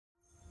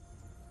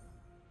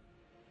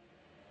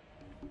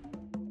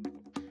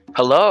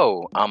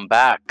Hello, I'm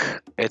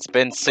back. It's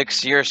been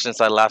 6 years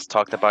since I last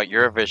talked about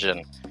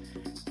Eurovision.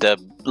 The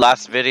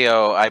last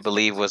video, I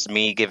believe, was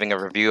me giving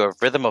a review of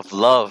Rhythm of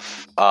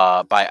Love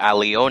by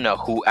Aliona,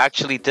 who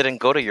actually didn't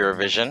go to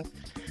Eurovision.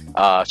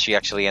 She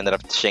actually ended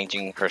up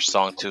changing her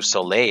song to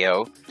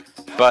Soleo.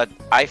 But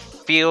I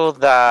feel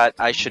that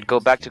I should go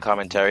back to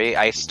commentary.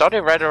 I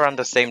started right around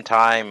the same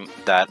time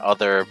that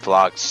other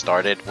vlogs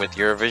started with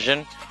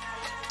Eurovision,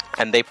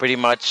 and they pretty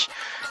much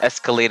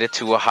escalated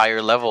to a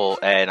higher level,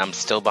 and I'm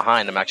still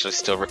behind. I'm actually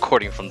still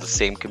recording from the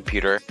same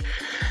computer,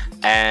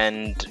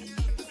 and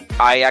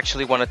I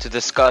actually wanted to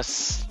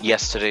discuss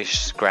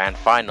yesterday's grand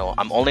final.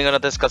 I'm only going to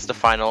discuss the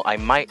final. I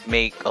might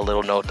make a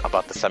little note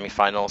about the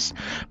semifinals,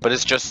 but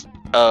it's just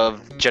a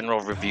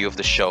general review of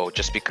the show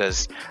just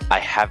because I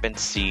haven't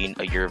seen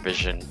a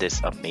Eurovision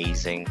this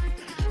amazing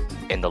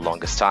in the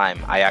longest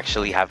time. I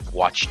actually have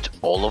watched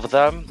all of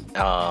them.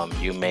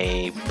 You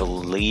may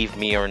believe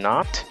me or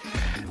not.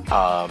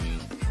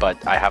 But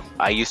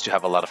I used to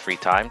have a lot of free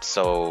time,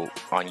 so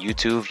on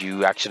YouTube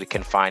you actually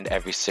can find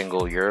every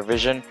single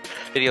Eurovision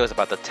videos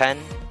about the 10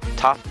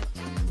 top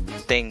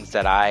things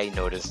that I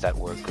noticed that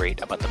were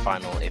great about the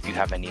final. If you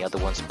have any other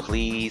ones,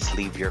 please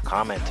leave your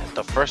comment.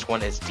 The first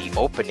one is the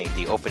opening.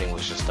 The opening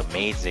was just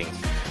amazing.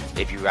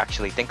 If you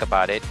actually think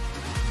about it,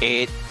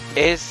 it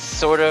is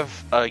sort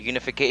of a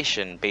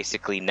unification.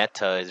 Basically,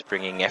 Netta is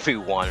bringing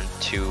everyone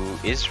to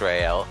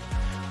Israel,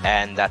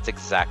 and that's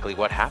exactly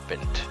what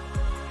happened.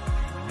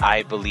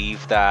 I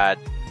believe that,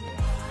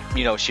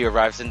 she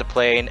arrives in the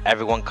plane,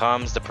 everyone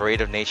comes, the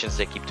Parade of Nations,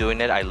 they keep doing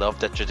it. I love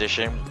that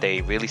tradition.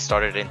 They really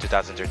started in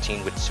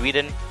 2013 with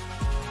Sweden.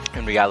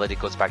 In reality, it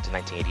goes back to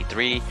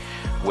 1983,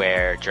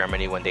 where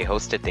Germany, when they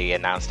hosted, they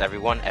announced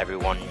everyone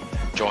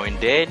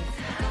joined in,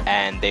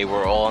 and they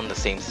were all on the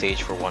same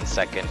stage for 1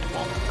 second,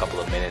 a couple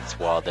of minutes,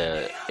 while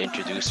the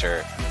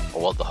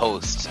the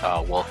host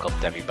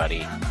welcomed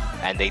everybody.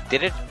 And they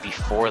did it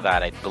before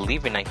that. I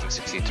believe in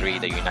 1963,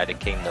 the United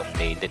Kingdom,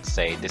 they did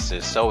say, this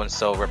is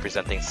so-and-so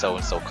representing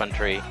so-and-so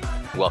country,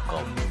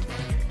 welcome.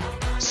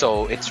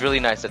 So it's really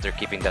nice that they're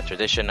keeping that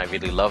tradition. I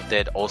really loved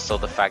it. Also,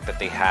 the fact that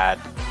they had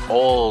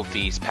all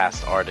these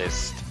past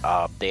artists.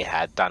 They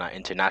had Dana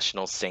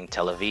International sing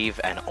Tel Aviv,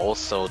 and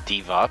also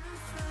Diva,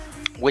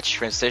 which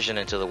transitioned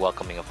into the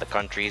welcoming of the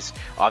countries.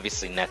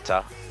 Obviously,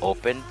 Netta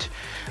opened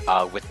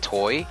with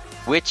Toy,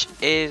 which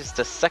is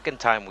the second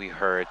time we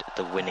heard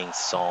the winning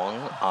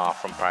song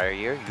from prior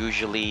year.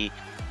 Usually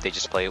they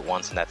just play it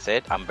once and that's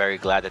it. I'm very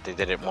glad that they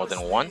did it more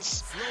than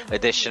once.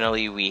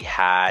 Additionally, we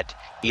had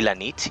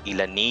Ilanit.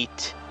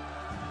 Ilanit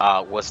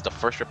was the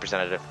first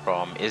representative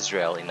from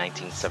Israel in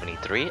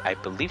 1973. I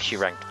believe she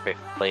ranked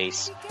 5th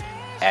place.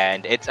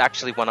 And it's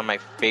actually one of my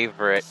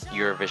favorite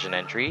Eurovision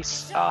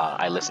entries.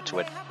 I listen to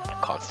it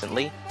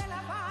constantly.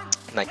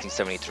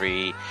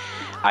 1973,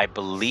 I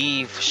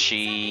believe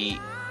she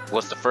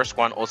was the first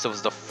one. Also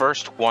was the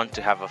first one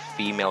to have a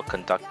female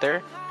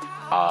conductor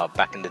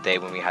back in the day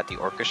when we had the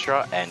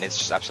orchestra, and it's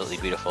just absolutely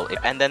beautiful.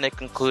 And then it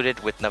concluded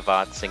with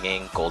Navad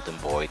singing Golden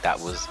Boy. That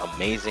was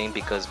amazing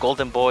because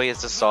Golden Boy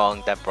is the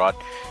song that brought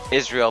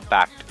Israel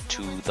back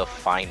to the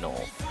final.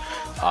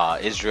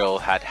 Israel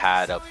had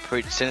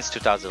since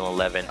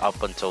 2011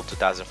 up until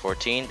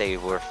 2014, they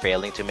were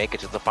failing to make it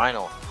to the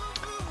final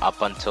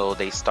up until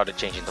they started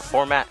changing the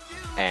format.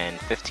 And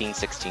 15,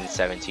 16,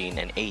 17,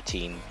 and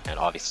 18, and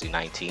obviously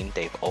 19,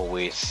 they've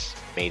always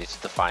made it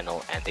to the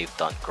final, and they've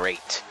done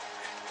great.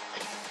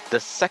 The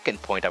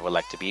second point I would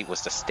like to be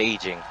was the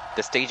staging.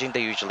 The staging,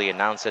 they usually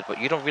announce it,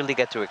 but you don't really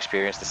get to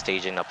experience the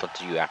staging up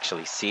until you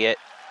actually see it.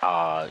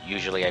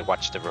 Usually I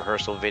watch the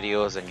rehearsal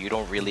videos, and you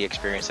don't really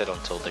experience it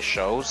until the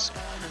shows.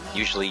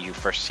 Usually you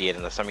first see it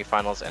in the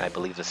semifinals, and I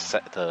believe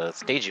the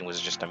staging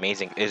was just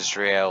amazing.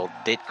 Israel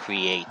did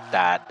create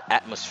that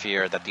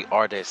atmosphere that the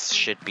artists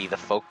should be the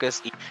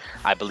focus.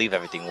 I believe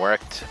everything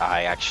worked.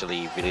 I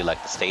actually really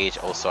liked the stage.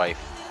 Also, I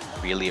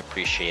really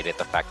appreciated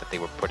the fact that they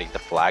were putting the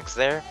flags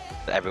there.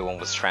 Everyone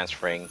was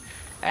transferring,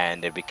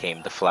 and it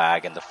became the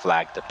flag, and the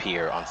flag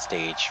appear on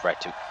stage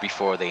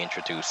before they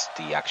introduced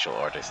the actual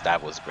artist.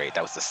 That was great.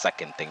 That was the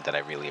second thing that I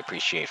really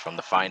appreciate from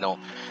the final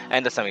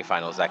and the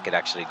semifinals. That could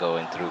actually go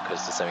in through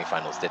because the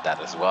semifinals did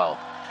that as well.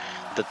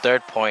 The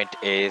third point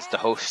is the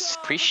hosts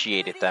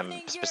appreciated them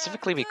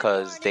specifically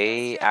because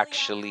they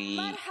actually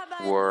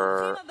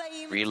were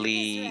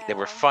they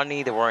were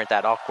funny. They weren't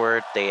that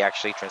awkward. They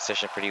actually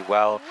transitioned pretty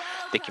well.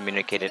 They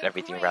communicated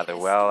everything rather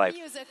well. I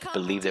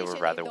believe they were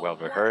rather well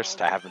rehearsed.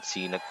 I haven't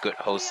seen a good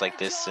host like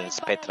this since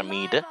Petra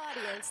Mide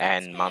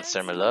and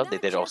Monster Melov. They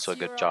did also a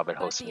good job at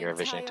hosting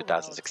Eurovision in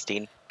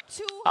 2016.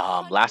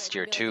 Last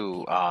year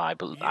too,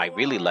 I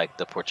really liked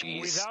the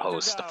Portuguese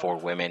host, the 4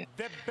 women.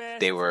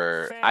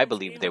 I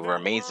believe they were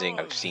amazing.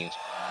 I've seen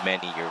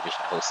many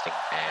Eurovision hosting,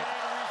 and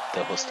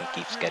the hosting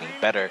keeps getting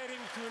better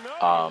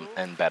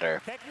and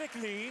better.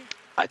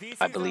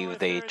 I believe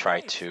they try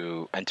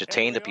to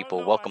entertain the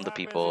people, welcome the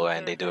people,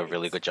 and they do a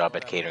really good job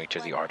at catering to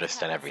the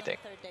artist and everything.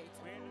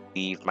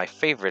 My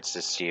favorites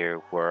this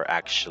year were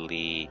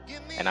actually,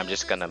 and I'm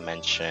just gonna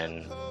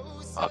mention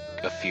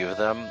a few of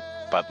them.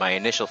 but my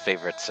initial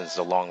favorite since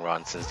the long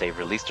run, since they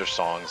released their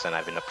songs, and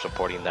I've been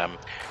supporting them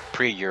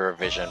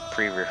pre-Eurovision,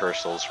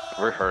 pre-rehearsals,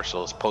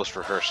 rehearsals,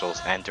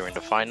 post-rehearsals, and during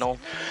the final,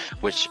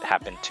 which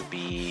happened to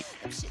be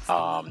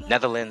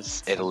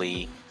Netherlands,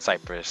 Italy,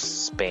 Cyprus,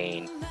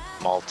 Spain,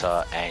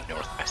 Malta, and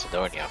North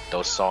Macedonia.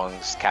 Those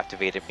songs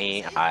captivated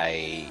me.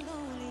 I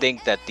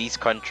think that these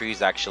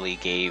countries actually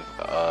gave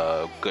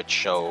a good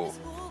show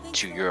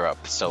to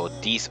Europe. So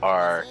these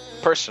are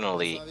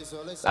personally,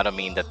 I don't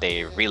mean that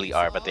they really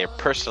are, but they're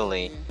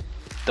personally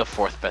the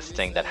fourth best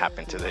thing that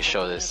happened to the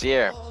show this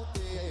year.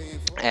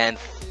 And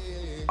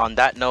on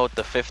that note,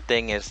 the fifth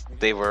thing is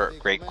they were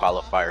great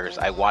qualifiers.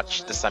 I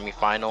watched the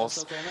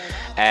semifinals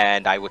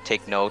and I would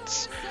take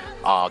notes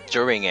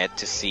during it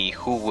to see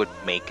who would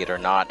make it or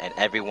not, and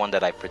everyone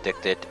that I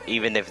predicted,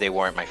 even if they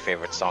weren't my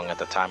favorite song at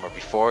the time or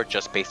before,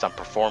 just based on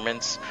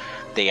performance,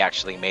 they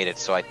actually made it.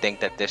 So I think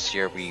that this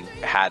year we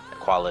had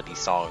quality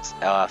songs.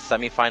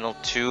 Semifinal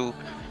 2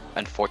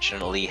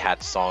 unfortunately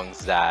had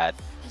songs that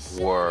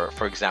were,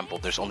 for example,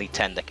 there's only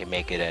 10 that can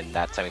make it, and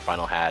that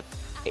semifinal had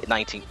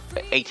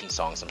 18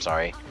 songs, I'm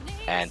sorry,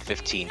 and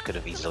 15 could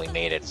have easily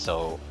made it.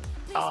 So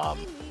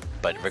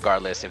but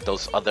regardless, if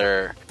those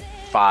other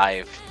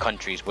 5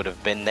 countries would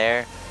have been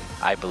there,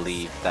 I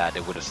believe that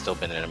it would have still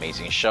been an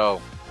amazing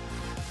show.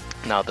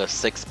 Now, the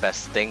 6th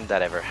best thing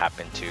that ever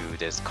happened to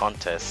this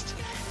contest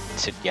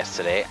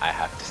yesterday, I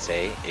have to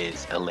say,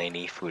 is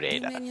Eleni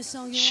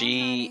Foureira.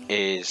 She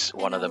is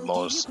one of the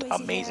most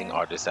amazing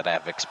artists that I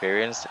have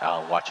experienced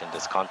watching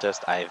this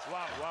contest. I've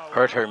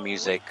heard her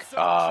music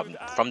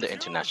from the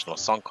International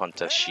Song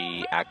Contest.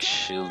 She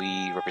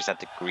actually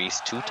represented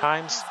Greece 2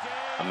 times.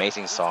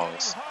 Amazing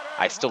songs.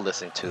 I still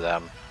listen to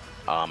them.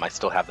 I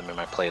still have them in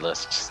my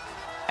playlists.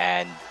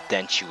 And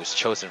then she was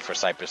chosen for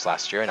Cyprus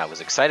last year, and I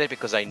was excited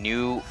because I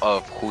knew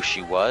of who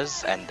she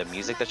was and the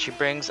music that she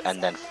brings.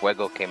 And then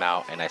Fuego came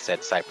out, and I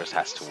said Cyprus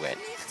has to win.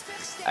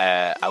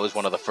 I was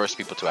one of the first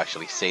people to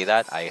actually say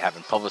that. I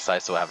haven't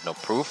publicized, so I have no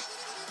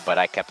proof, but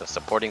I kept on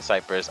supporting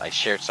Cyprus. I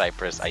shared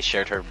Cyprus. I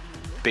shared her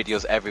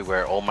videos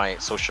everywhere, all my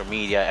social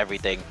media,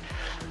 everything.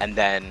 And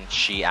then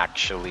she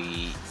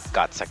actually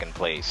got 2nd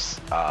place,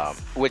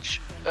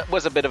 which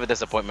was a bit of a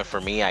disappointment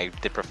for me. I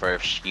did prefer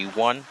if she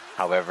won.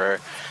 However,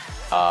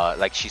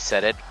 like she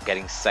said it,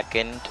 getting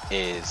 2nd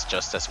is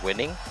just as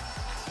winning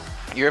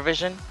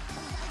Eurovision.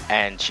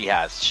 And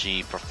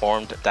she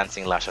performed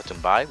Dancing Lascia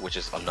Tumbai, which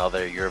is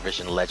another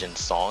Eurovision legend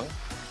song,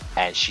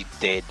 and she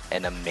did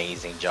an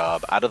amazing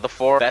job. Out of the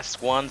 4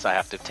 best ones, I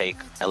have to take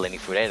Eleni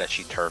Foureira.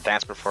 Her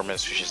dance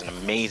performance, she's an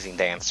amazing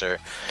dancer,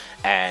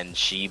 and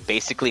she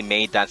basically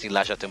made Dancing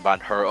Lascia Tumbai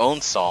her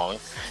own song,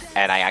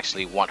 and I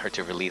actually want her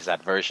to release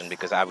that version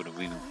because I would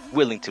be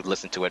willing to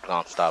listen to it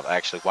non-stop. I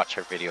actually watch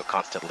her video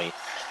constantly,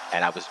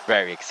 and I was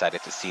very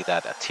excited to see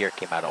that. A tear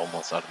came out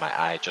almost out of my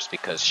eye just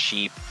because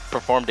she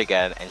performed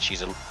again, and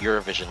she's a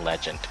Eurovision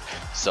legend.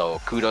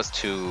 So kudos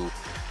to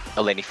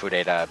Eleni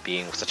Foureira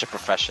being such a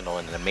professional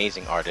and an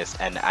amazing artist,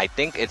 and I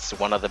think it's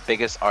one of the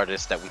biggest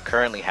artists that we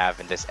currently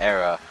have in this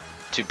era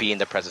to be in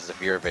the presence of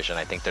Eurovision.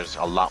 I think there's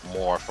a lot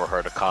more for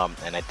her to come,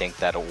 and I think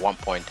that at one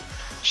point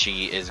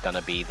she is going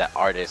to be the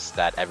artist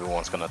that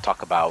everyone's going to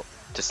talk about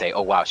to say,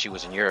 oh wow, she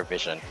was in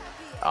Eurovision.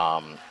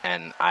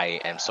 And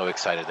I am so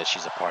excited that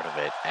she's a part of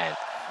it. And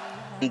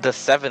the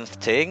 7th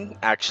thing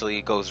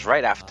actually goes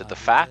right after the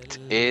fact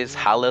is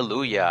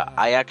Hallelujah.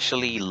 I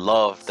actually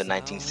love the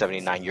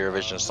 1979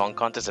 Eurovision Song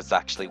Contest. It's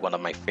actually one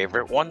of my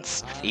favorite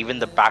ones. Even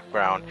the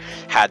background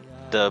had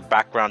the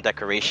background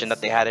decoration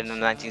that they had in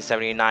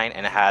 1979,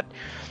 and it had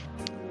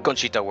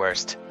Conchita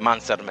Wurst,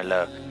 Mansur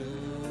Mele,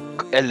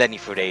 Eleni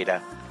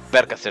Foureira,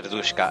 Berka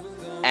Serdushka,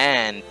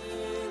 and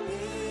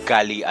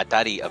Gali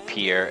Atari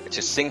appear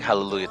to sing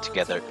Hallelujah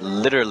together.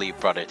 Literally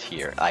brought it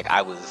here. Like,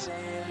 I was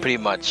pretty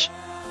much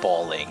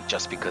bawling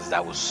just because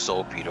that was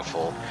so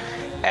beautiful.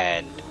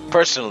 And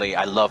personally,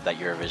 I love that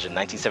Eurovision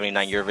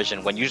 1979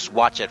 Eurovision. When you just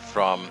watch it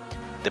from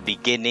the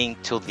beginning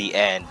till the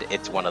end,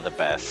 it's one of the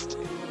best.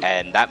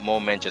 And that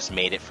moment just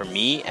made it for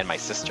me and my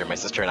sister. My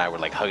sister and I were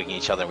like hugging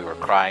each other, and we were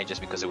crying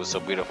just because it was so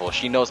beautiful.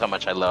 She knows how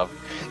much I love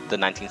the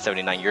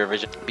 1979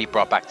 Eurovision be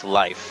brought back to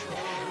life.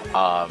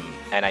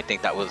 And I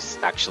think that was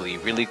actually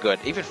really good,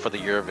 even for the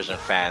Eurovision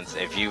fans.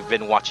 If you've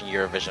been watching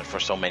Eurovision for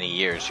so many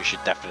years, you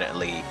should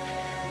definitely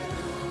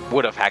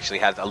would have actually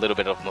had a little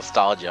bit of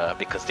nostalgia,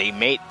 because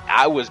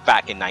I was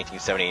back in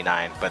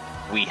 1979, but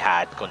we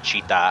had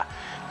Conchita,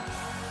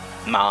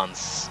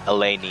 Mans,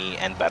 Eleni,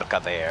 and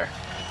Berka there.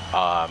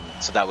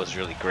 So that was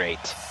really great.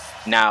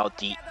 Now,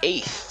 the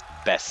 8th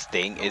best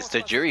thing is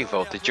the jury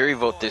vote. The jury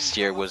vote this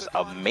year was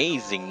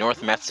amazing.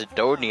 North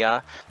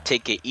Macedonia,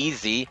 take it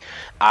easy.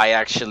 I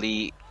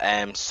actually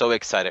am so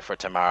excited for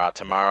Tamara.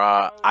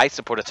 I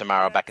supported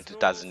Tamara back in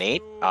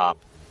 2008.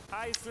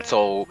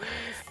 So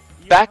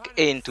back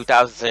in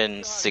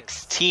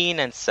 2016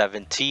 and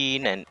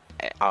 17 and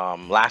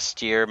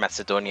Last year,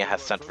 Macedonia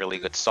has sent really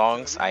good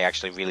songs. I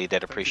actually really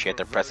did appreciate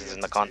their presence in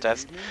the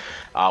contest.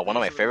 One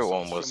of my favorite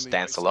one was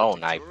Dance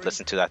Alone. I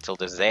listened to that till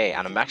this day,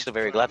 and I'm actually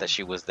very glad that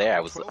she was there.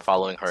 I was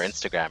following her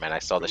Instagram, and I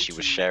saw that she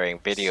was sharing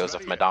videos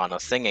of Madonna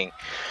singing.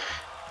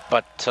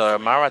 But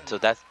Mara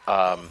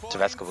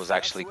Tedesco was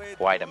actually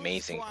quite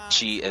amazing.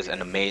 She is an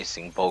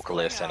amazing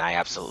vocalist, and I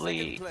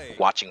absolutely,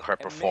 watching her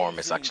perform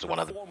is actually one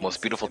of the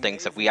most beautiful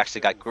things that we actually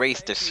got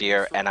graced this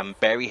year, and I'm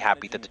very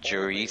happy that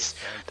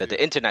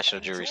the international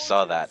juries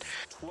saw that.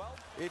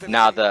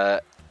 Now,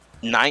 the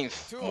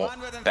ninth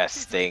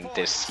best thing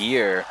this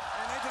year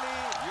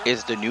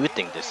is the new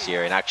thing this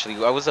year, and actually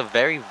I was a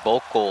very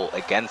vocal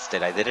against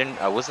it.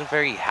 I wasn't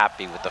very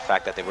happy with the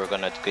fact that they were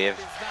gonna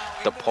give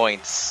the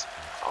points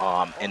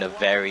in a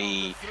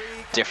very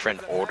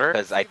different order,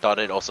 because I thought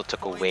it also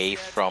took away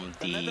from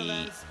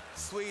the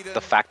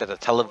fact that the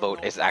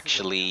televote is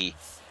actually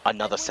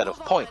another set of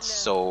points.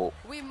 So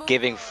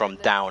giving from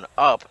down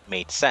up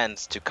made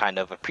sense to kind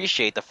of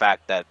appreciate the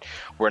fact that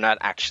we're not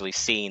actually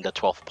seeing the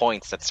 12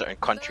 points that certain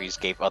countries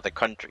gave other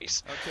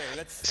countries.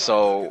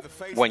 So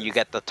when you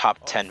get the top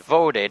 10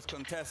 voted,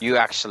 you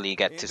actually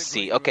get to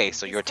see, okay,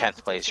 so you're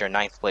 10th place, you're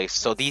 9th place.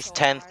 So these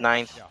 10th,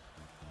 9th,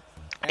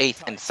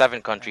 8th and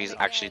 7th countries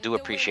actually do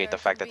appreciate the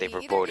fact that they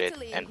were voted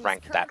and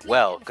ranked that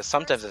well, because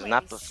sometimes it's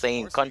not the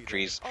same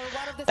countries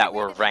that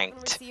were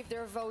ranked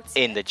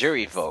in the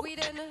jury vote.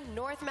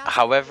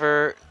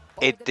 However,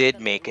 it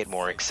did make it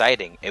more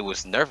exciting. It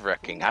was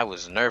nerve-wracking. I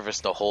was nervous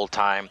the whole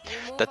time,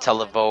 the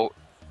televote,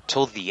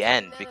 till the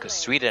end, because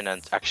Sweden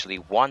actually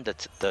won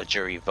the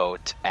jury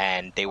vote,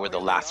 and they were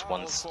the last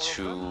ones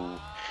to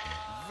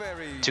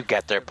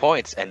get their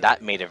points, and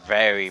that made it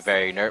very,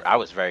 very I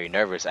was very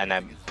nervous, and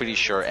I'm pretty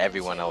sure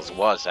everyone else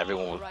was.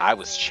 I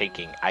was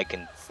shaking. I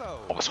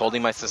was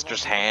holding my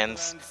sister's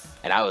hands,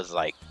 and I was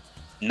like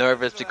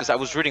nervous because I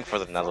was rooting for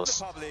the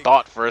Netherlands.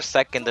 Thought for a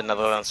second the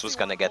Netherlands was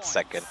gonna get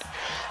second,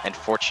 and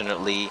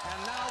fortunately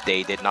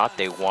they did not.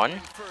 They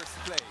won.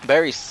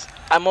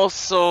 I'm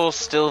also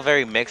still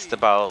very mixed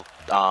about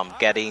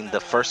getting the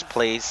first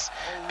place,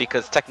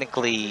 because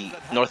technically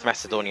North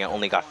Macedonia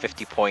only got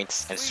 50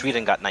 points and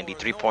Sweden got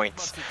 93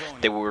 points.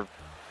 They were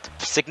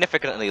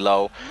significantly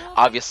low.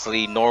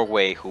 Obviously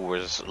Norway, who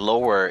was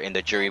lower in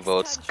the jury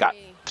votes, got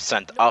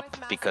sent up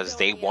because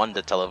they won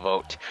the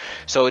televote.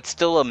 So it's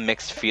still a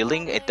mixed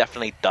feeling. It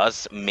definitely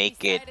does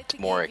make it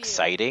more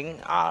exciting.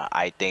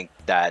 I think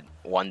that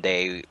one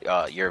day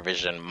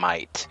Eurovision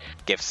might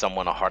give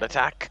someone a heart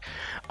attack.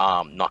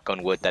 Knock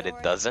on wood that it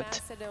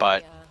doesn't,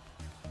 but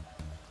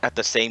at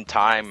the same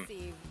time,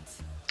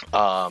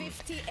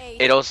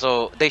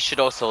 they should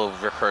also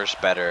rehearse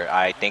better.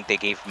 I think they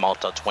gave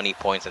Malta 20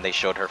 points and they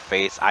showed her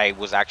face. I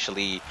was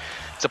actually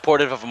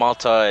supportive of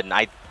Malta, and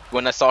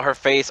when I saw her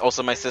face,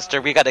 also my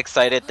sister, we got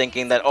excited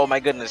thinking that, oh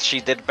my goodness,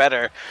 she did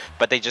better,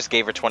 but they just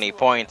gave her 20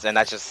 points, and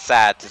that's just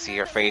sad to see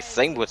her face.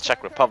 Same with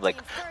Czech Republic.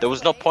 There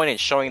was no point in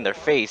showing their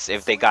face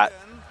if they got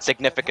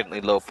significantly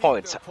low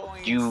points.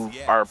 You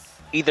are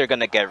either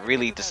gonna get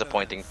really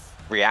disappointing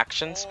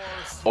reactions,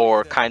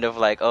 or kind of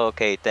like, oh,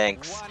 okay,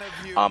 thanks.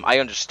 I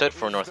understood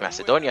for North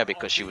Macedonia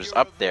because she was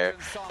up there.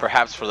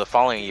 Perhaps for the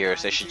following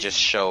years they should just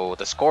show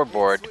the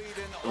scoreboard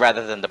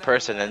rather than the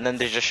person, and then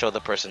they just show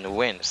the person who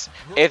wins,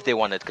 if they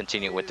wanted to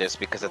continue with this,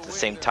 because at the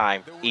same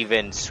time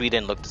even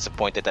Sweden looked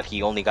disappointed that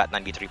he only got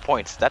 93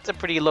 points. That's a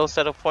pretty low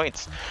set of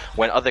points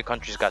when other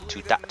countries got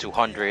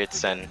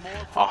 200s and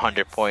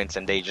 100 points,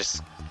 and they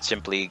just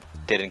simply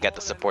didn't get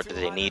the support that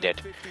they needed.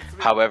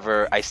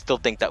 However, I still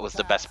think that was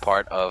the best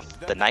part of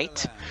the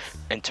night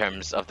in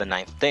terms of the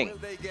ninth thing.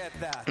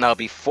 Now,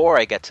 before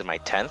I get to my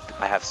 10th,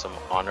 I have some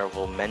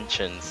honorable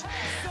mentions.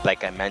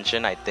 Like I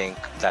mentioned, I think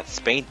that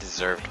Spain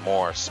deserved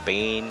more.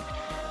 Spain,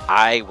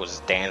 I was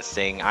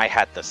dancing, I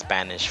had the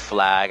Spanish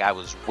flag, I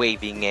was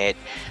waving it,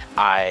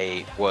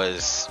 I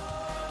was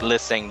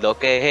listening Lo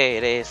que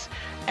eres,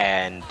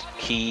 and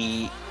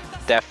he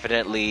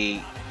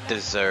definitely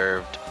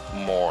deserved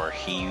more.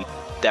 He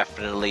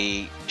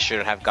definitely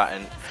shouldn't have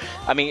gotten,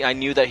 I mean, I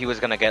knew that he was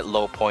going to get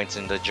low points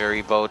in the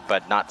jury vote,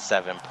 but not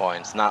 7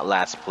 points, not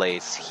last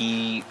place.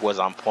 He was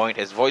on point.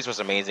 His voice was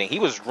amazing. He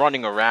was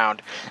running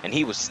around and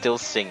he was still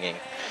singing.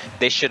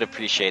 They should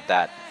appreciate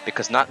that,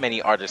 because not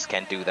many artists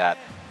can do that.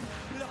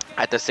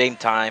 At the same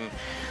time,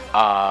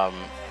 the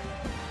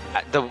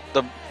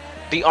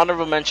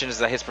honorable mention is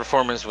that his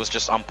performance was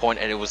just on point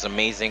and it was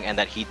amazing, and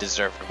that he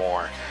deserved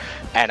more.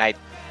 And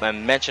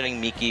I'm mentioning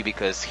Miki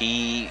because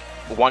he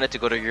wanted to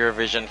go to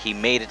Eurovision. He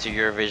made it to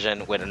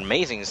Eurovision with an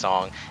amazing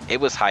song.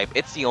 It was hype.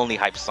 It's the only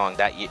hype song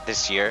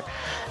this year,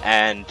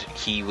 and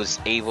he was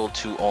able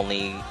to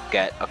only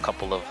get a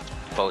couple of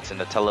votes in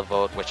the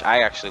televote, which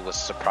I actually was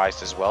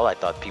surprised as well. I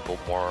thought people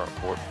were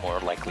more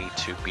likely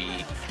to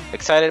be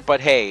excited, but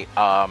hey,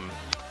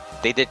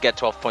 they did get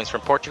 12 points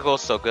from Portugal,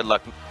 so good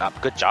luck,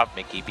 good job,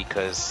 Mickey,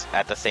 because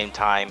at the same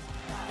time,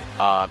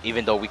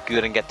 even though we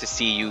couldn't get to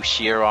see you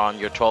cheer on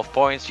your 12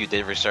 points, you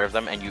did reserve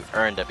them and you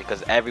earned it,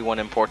 because everyone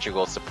in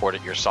Portugal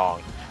supported your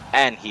song.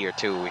 And here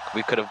too,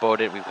 we could have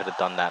voted, we could have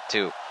done that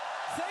too.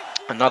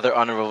 Another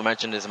honorable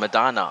mention is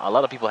Madonna. A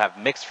lot of people have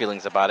mixed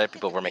feelings about it.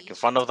 People were making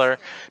fun of her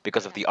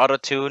because of the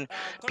auto-tune.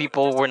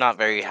 People were not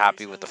very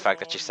happy with the fact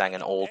that she sang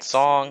an old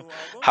song.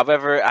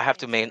 However, I have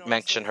to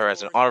mention her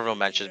as an honorable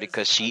mention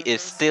because she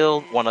is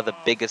still one of the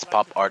biggest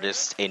pop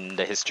artists in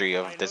the history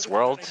of this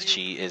world.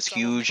 She is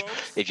huge.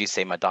 If you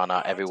say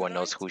Madonna, everyone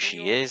knows who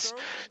she is.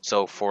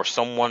 So for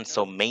someone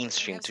so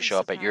mainstream to show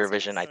up at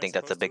Eurovision, I think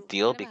that's a big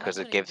deal because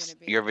it gives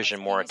Eurovision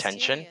more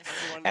attention,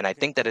 and I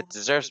think that it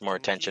deserves more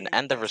attention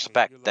and the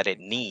respect that it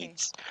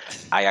needs.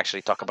 I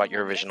actually talk about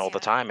Eurovision all the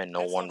time, and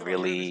no one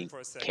really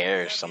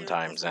cares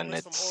sometimes, and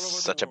it's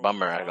such a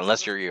bummer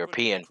unless you're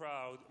European.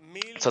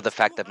 So the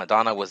fact that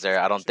Madonna was there,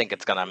 I don't think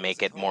it's gonna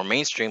make it more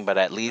mainstream, but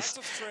at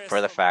least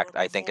for the fact,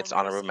 I think it's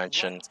honorable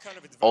mention.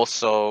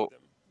 Also,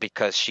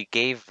 because she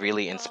gave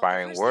really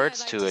inspiring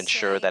words to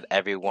ensure that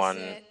everyone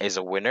is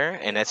a winner,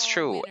 and it's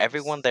true.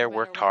 Everyone there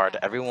worked hard.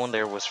 Everyone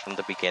there was from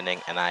the beginning,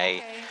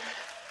 and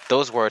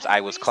those words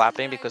I was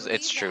clapping because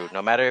it's true.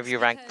 No matter if you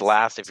ranked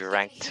last, if you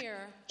ranked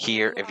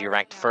here, if you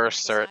ranked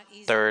first,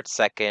 third,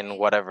 second,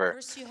 whatever,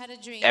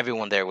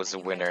 everyone there was a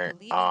winner.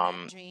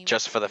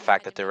 Just for the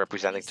fact that they're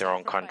representing their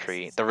own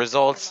country. The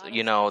results,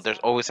 there's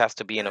always has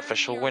to be an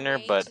official winner,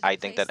 but I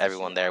think that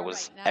everyone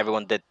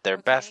did their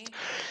best.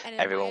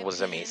 Everyone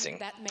was amazing.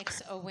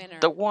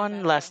 The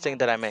one last thing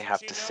that I may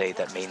have to say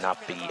that may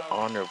not be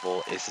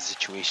honorable is the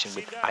situation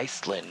with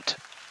Iceland.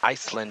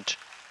 Iceland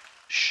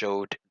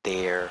showed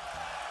their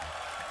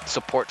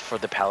support for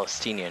the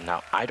Palestinian.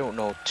 Now, I don't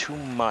know too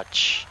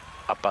much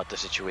about the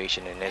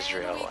situation in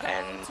Israel,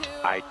 and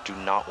I do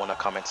not want to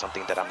comment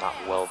something that I'm not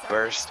well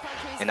versed,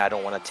 and I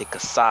don't want to take a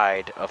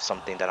side of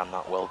something that I'm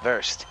not well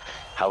versed.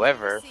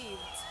 However,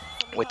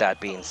 with that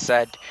being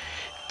said,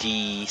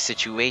 the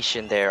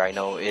situation there I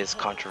know is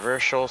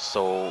controversial,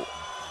 so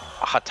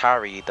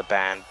Hatari, the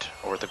band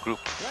or the group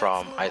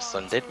from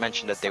Iceland, did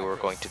mention that they were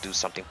going to do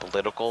something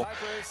political,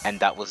 and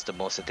that was the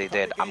most that they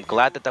did. I'm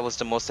glad that that was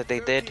the most that they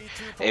did.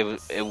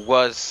 It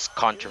was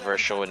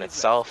controversial in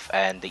itself,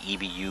 and the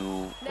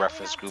EBU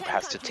reference group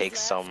has to take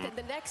some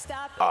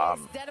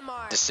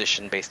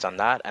decision based on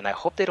that, and I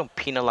hope they don't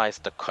penalize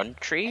the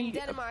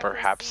country.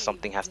 Perhaps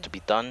something has to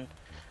be done.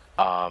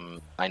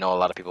 I know a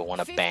lot of people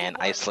want to ban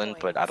Iceland,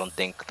 but I don't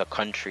think the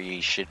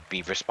country should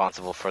be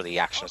responsible for the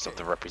actions of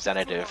the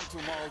representative.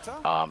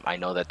 I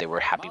know that they were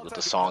happy with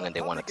the song and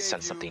they wanted to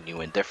send something new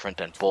and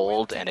different and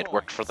bold, and it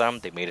worked for them.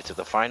 They made it to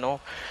the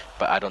final,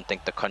 but I don't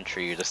think the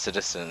country, the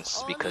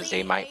citizens, because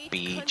they might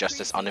be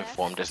just as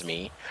uninformed as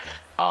me,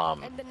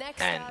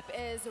 and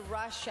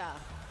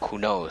who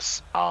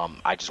knows.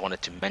 I just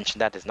wanted to mention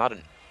that it's not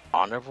an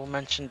honorable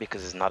mention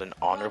because it's not an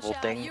honorable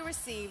thing,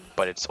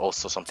 but it's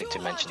also something to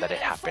mention that it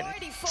happens.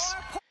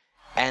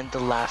 And the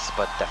last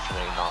but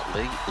definitely not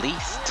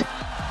least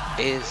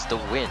is the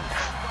win.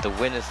 The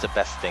win is the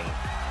best thing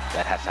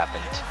that has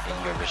happened in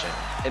Eurovision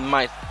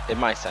in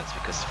my sense,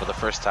 because for the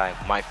first time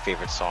my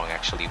favorite song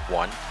actually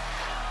won.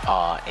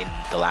 In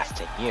the last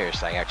 10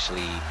 years, I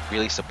actually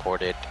really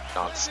supported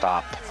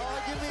non-stop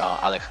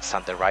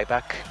Alexander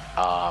Rybak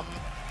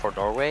for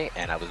Norway,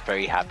 and I was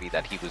very happy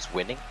that he was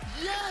winning.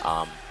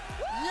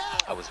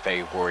 I was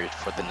very worried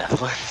for the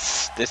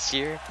Netherlands this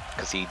year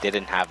because he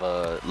didn't have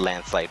a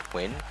landslide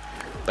win,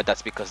 but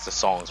that's because the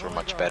songs were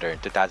much better. In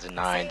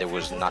 2009, there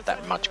was not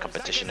that much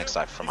competition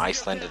except from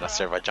Iceland and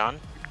Azerbaijan,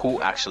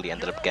 who actually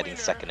ended up getting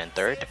second and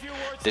third.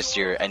 This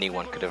year,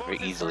 anyone could have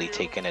easily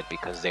taken it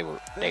because they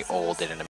all did an